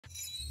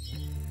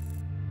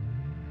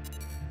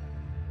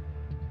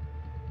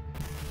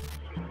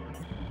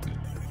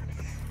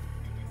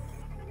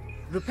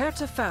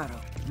Ruperta Faro,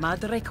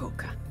 Madre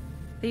Coca.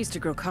 They used to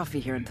grow coffee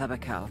here in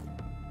Tabacal,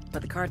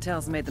 but the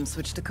cartels made them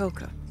switch to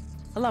coca.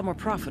 A lot more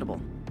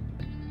profitable.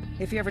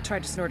 If you ever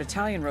tried to snort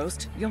Italian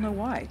roast, you'll know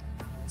why.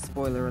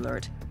 Spoiler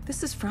alert,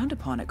 this is frowned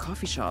upon at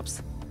coffee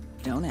shops.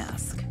 Don't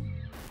ask.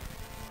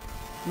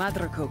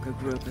 Madre Coca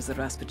grew up as a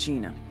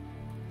raspacina,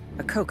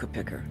 a coca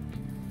picker.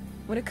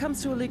 When it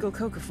comes to illegal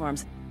coca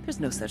farms, there's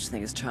no such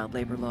thing as child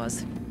labor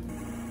laws.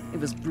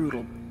 It was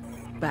brutal,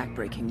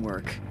 backbreaking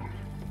work.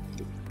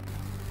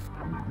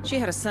 She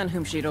had a son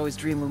whom she'd always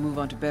dreamed would move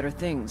on to better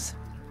things.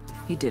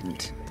 He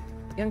didn't.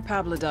 Young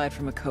Pablo died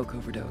from a coke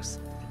overdose.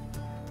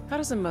 How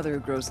does a mother who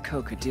grows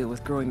coca deal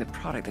with growing the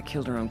product that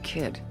killed her own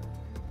kid?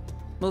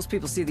 Most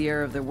people see the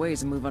error of their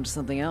ways and move on to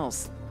something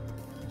else.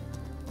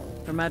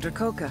 For Madre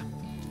Coca,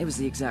 it was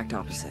the exact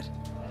opposite.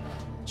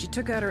 She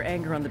took out her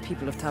anger on the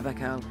people of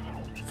Tabacal,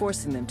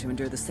 forcing them to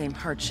endure the same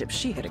hardships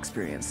she had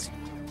experienced.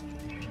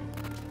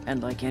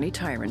 And like any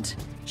tyrant,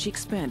 she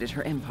expanded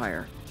her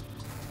empire.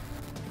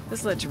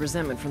 This led to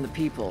resentment from the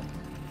people,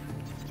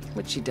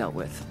 which she dealt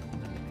with.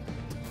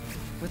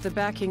 With the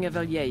backing of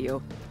El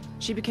Yayo,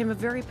 she became a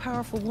very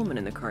powerful woman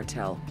in the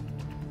cartel.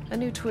 A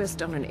new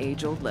twist on an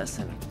age-old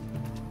lesson.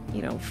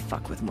 You don't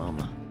fuck with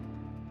Mama.